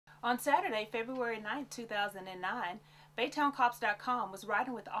On Saturday, February 9, 2009, BaytownCops.com was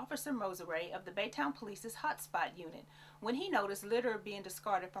riding with Officer Moseray of the Baytown Police's Hotspot Unit when he noticed litter being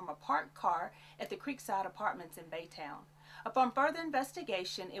discarded from a parked car at the Creekside Apartments in Baytown. Upon further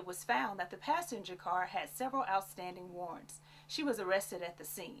investigation, it was found that the passenger car had several outstanding warrants. She was arrested at the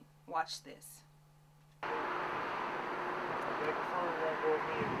scene. Watch this.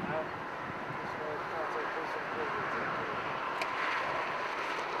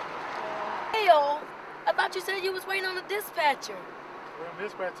 I thought you said you was waiting on the dispatcher. Well,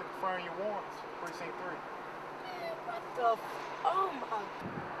 dispatcher confirm your warrants, precinct 3. Man, what the oh my.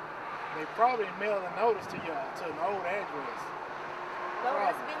 They probably mailed a notice to you to an old address. No,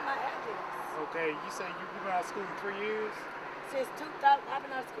 that's been my address. Okay, you say you've been out of school 3 years? Since 2000, I've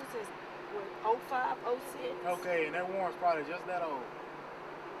been out of school since what, 05, 06. Okay, and that warrant's probably just that old.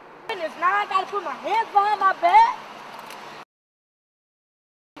 Goodness, now I gotta put my hands behind my back.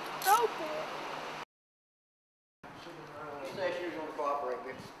 You say she was going to cooperate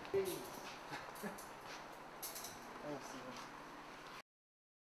with you.